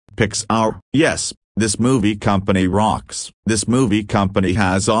Pixar. Yes, this movie company rocks. This movie company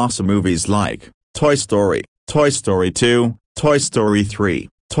has awesome movies like Toy Story, Toy Story 2, Toy Story 3,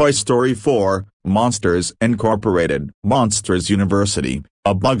 Toy Story 4, Monsters Incorporated, Monsters University,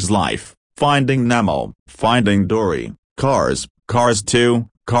 A Bug's Life, Finding Nemo, Finding Dory, Cars, Cars 2,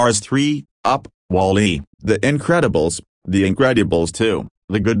 Cars 3, Up, Wall-E, The Incredibles, The Incredibles 2,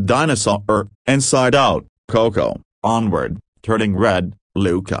 The Good Dinosaur, Inside Out, Coco, Onward, Turning Red,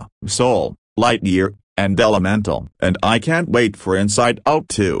 Luca, Soul, Lightyear, and Elemental. And I can't wait for Inside Out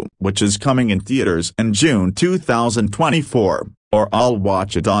 2, which is coming in theaters in June 2024, or I'll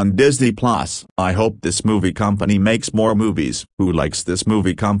watch it on Disney+. I hope this movie company makes more movies. Who likes this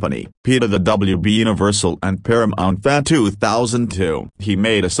movie company? Peter the WB Universal and Paramount Fan 2002. He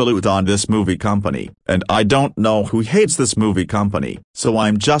made a salute on this movie company, and I don't know who hates this movie company, so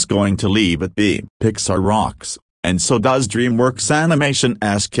I'm just going to leave it be. Pixar rocks. And so does DreamWorks Animation.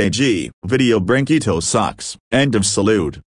 SKG. Video Brinkito sucks. End of salute.